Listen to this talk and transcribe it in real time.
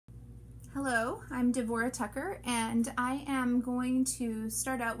Hello, I'm Devorah Tucker, and I am going to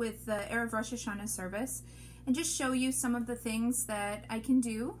start out with the Erev Rosh Hashanah service and just show you some of the things that I can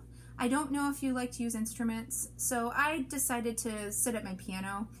do. I don't know if you like to use instruments, so I decided to sit at my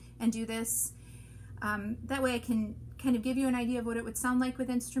piano and do this. That way I can kind of give you an idea of what it would sound like with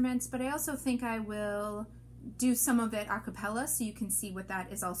instruments, but I also think I will do some of it a cappella so you can see what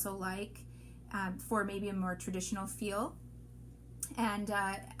that is also like for maybe a more traditional feel. And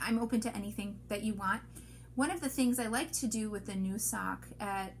I'm open to anything that you want. One of the things I like to do with the nusach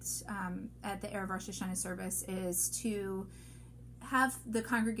at the Erev Rosh Hashanah service is to have the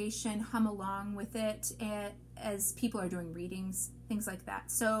congregation hum along with it as people are doing readings, things like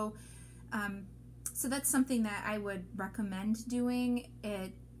that. So, so that's something that I would recommend doing.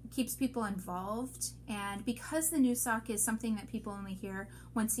 It keeps people involved, and because the nusach is something that people only hear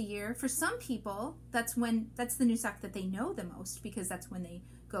once a year, for some people that's the nusach that they know the most, because that's when they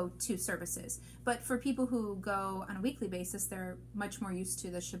go to services. But for people who go on a weekly basis, they're much more used to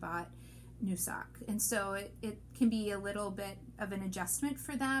the Shabbat nusach, and so it can be a little bit of an adjustment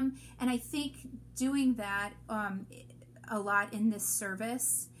for them. And I think doing that a lot in this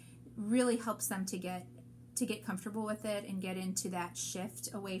service really helps them to get comfortable with it and get into that shift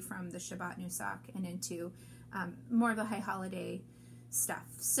away from the Shabbat nusach and into more of the high holiday stuff.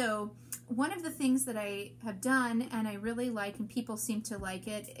 So one of the things that I have done and I really like, and people seem to like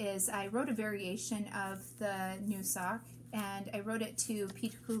it, is I wrote a variation of the nusach, and I wrote it to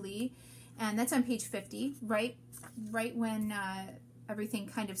Pete Cooley, and that's on page 50, right when everything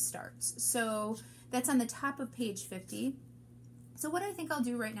kind of starts. So that's on the top of page 50. So what I think I'll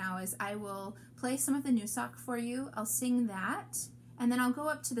do right now is I will play some of the nusach for you. I'll sing that, and then I'll go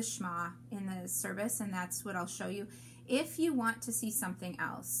up to the Shema in the service, and that's what I'll show you. If you want to see something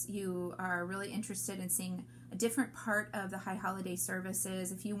else, you are really interested in seeing a different part of the high holiday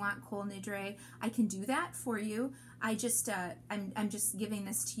services, if you want Kol Nidre, I can do that for you. I'm just giving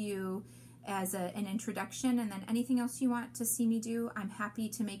this to you as an introduction, and then anything else you want to see me do, I'm happy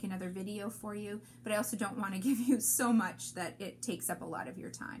to make another video for you, but I also don't want to give you so much that it takes up a lot of your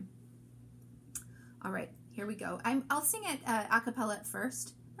time. All right, here we go. I'll sing it a cappella at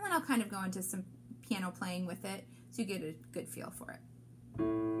first, and then I'll kind of go into some piano playing with it so you get a good feel for it.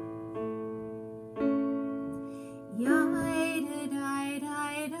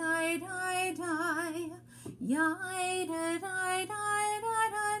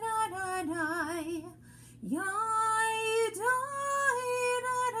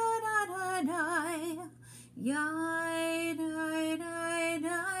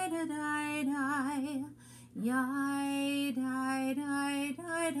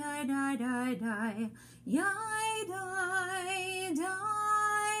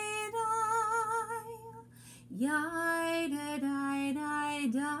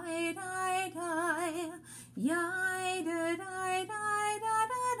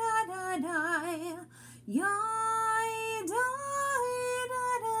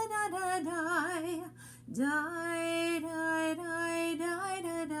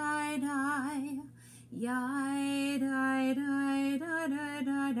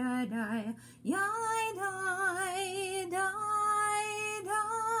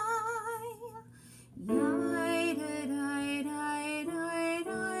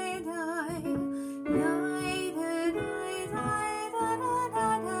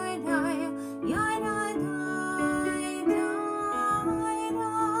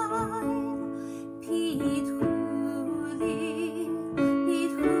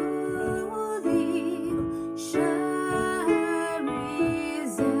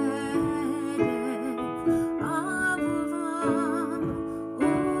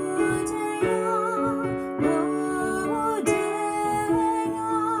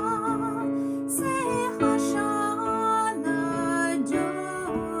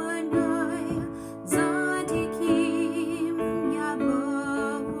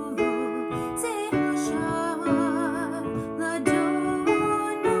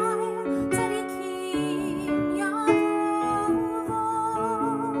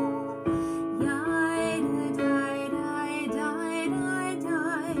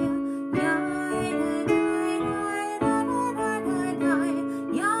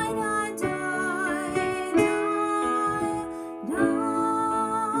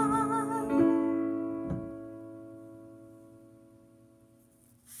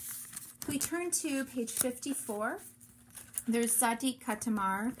 We turn to page 54. There's Zadik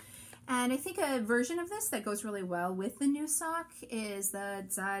Katamar, and I think a version of this that goes really well with the nusach is the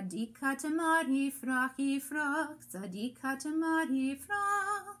Zadik Katamar Yifrach Yifrach, Zadik Katamar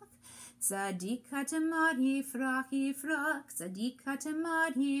Yifrach, Tzadikat mari frach, tzadikat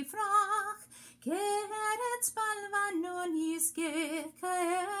mari frach, Keretz balvanon yizge,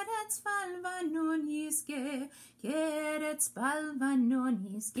 keretz balvanon yizge, keretz balvanon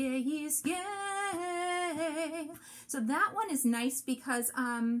yizge, yizge. So that one is nice because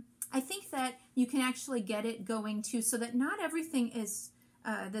I think that you can actually get it going too, so that not everything is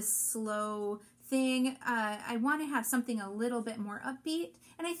this slow thing. I want to have something a little bit more upbeat,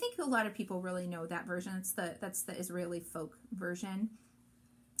 and I think a lot of people really know that version. That's the Israeli folk version.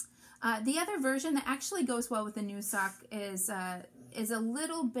 The other version that actually goes well with the nusach is a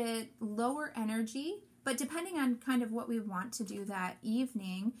little bit lower energy, but depending on kind of what we want to do that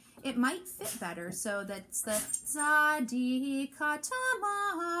evening, it might fit better. So that's the Tzadikat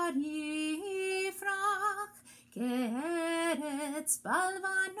mari frach, keretz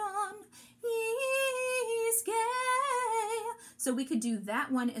balvanon yizge. So we could do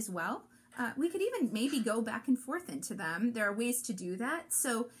that one as well. We could even maybe go back and forth into them. There are ways to do that.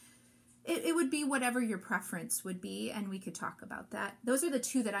 So it would be whatever your preference would be, and we could talk about that. Those are the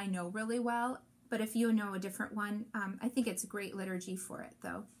two that I know really well, but if you know a different one, I think it's a great liturgy for it,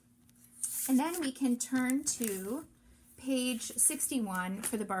 though. And then we can turn to page 61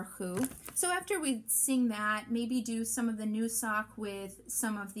 for the Baruch Hu. So after we sing that, maybe do some of the nusach with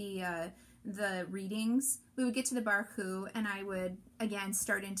some of the readings, we would get to the Baruch Hu, and I would, again,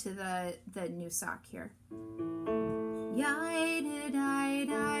 start into the nusach here. Yai da da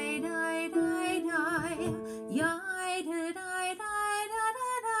da da da da, yai da da da da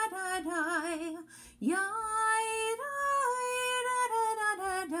da da, yai da da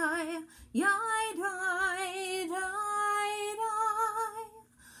da da, yai da da da,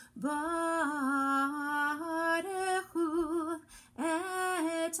 Baruchu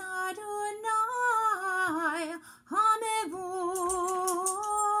et Adonai hamevorach,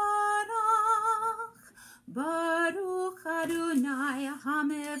 Baruch Adonai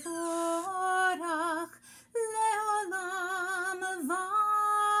hamevorach leolam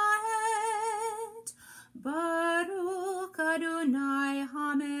vaed, Baruch Adonai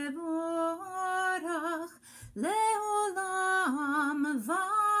hamevorach leolam vaed.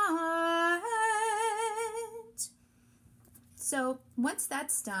 So once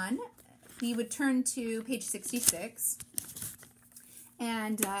that's done, we would turn to page 66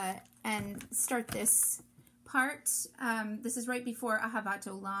 and start this part. This is right before Ahavat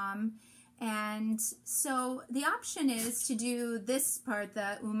Olam. And so the option is to do this part,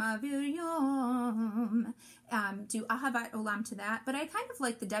 the Umavir Yom, do Ahavat Olam to that. But I kind of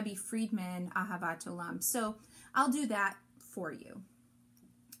like the Debbie Friedman Ahavat Olam. So I'll do that for you.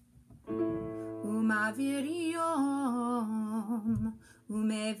 Umavir Yom,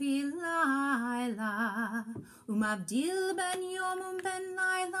 Umevi Laila, Umavdil ben Yom ben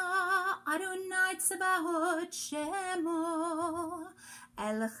Laila, Adonai Tzabahot Shemo,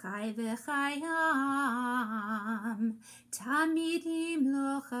 El Chai v'chayam, Tamidim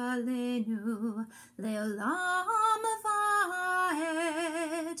lo chalenu, Leolam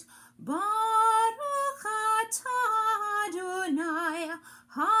vaed, Baruch atah Adonai,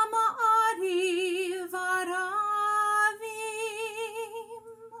 Hama'ari varavim.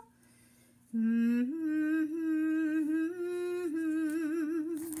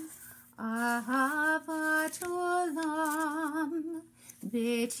 Ahavat olam,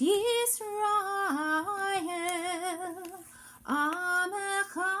 Beit Yisrael,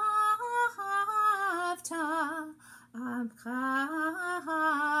 Amecha havta, Amcha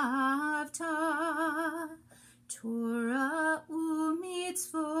havta, Torah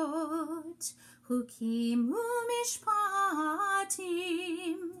u'mitzvot, Chukim u'mishpatim,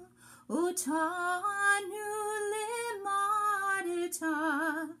 Utanu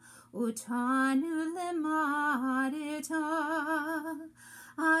lemadeta,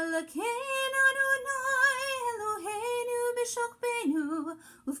 Alakein Adonai Eloheinu b'shokbenu,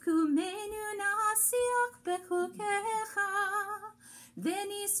 Uvkumenu nasiach b'chukecha,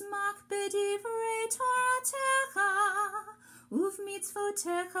 V'nismak b'divrei Toratecha,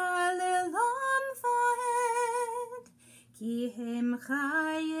 Uv'mitzvotecha le'olam vaed, Ki hem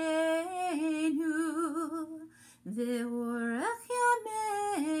chayenu, Ve'orech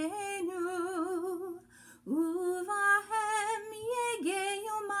yameinu, Uvahem yege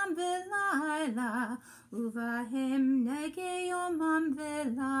yomam ve'layla, Uvahem nege yomam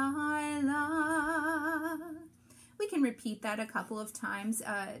ve'layla. We can repeat that a couple of times,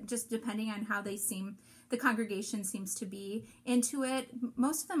 just depending on how the congregation seems to be into it.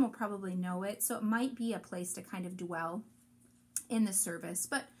 Most of them will probably know it, so it might be a place to kind of dwell in the service,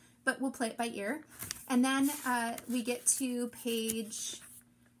 but we'll play it by ear. And then we get to page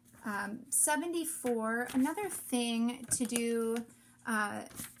 74, another thing to do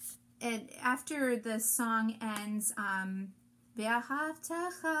after the song ends,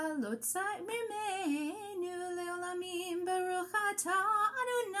 Ve'ahavtecha lo tzad mimenu leolamim baruch atah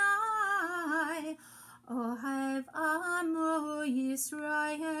Adonai Ohev Amo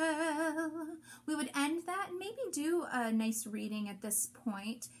Yisrael. We would end that and maybe do a nice reading at this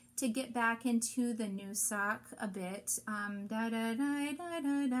point to get back into the Nusach a bit. Da da da da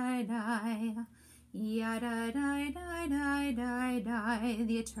da da da. Ya da da da da da da.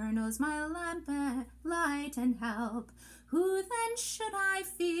 The Eternal is my lamp, light, and help. Who then should I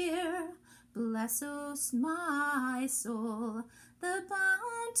fear? Bless us, my soul, the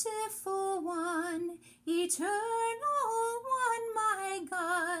bountiful one, eternal one, my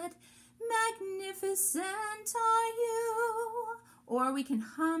God. Magnificent are you. Or we can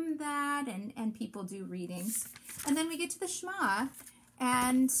hum that and people do readings. And then we get to the Shema.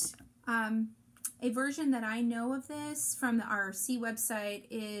 And a version that I know of this from the RC website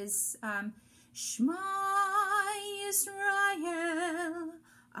is Shema Yisrael,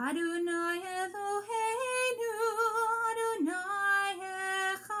 Adonai Eloheinu, Adonai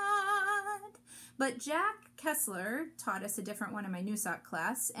Echad. But Jack Kessler taught us a different one in my Nusach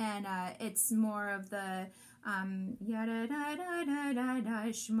class, and it's more of the yada da da da da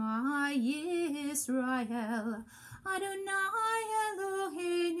da Shema Yisrael, Adonai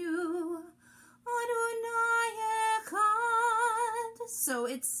Eloheinu, Adonai Echad. So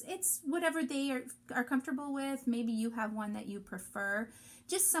it's whatever they are comfortable with. Maybe you have one that you prefer.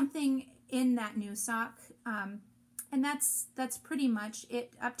 Just something in that Nusach, and that's pretty much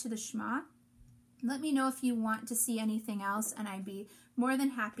it up to the Shema. Let me know if you want to see anything else, and I'd be more than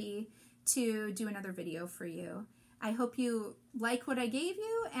happy to do another video for you. I hope you like what I gave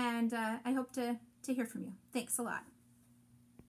you, and I hope to hear from you. Thanks a lot.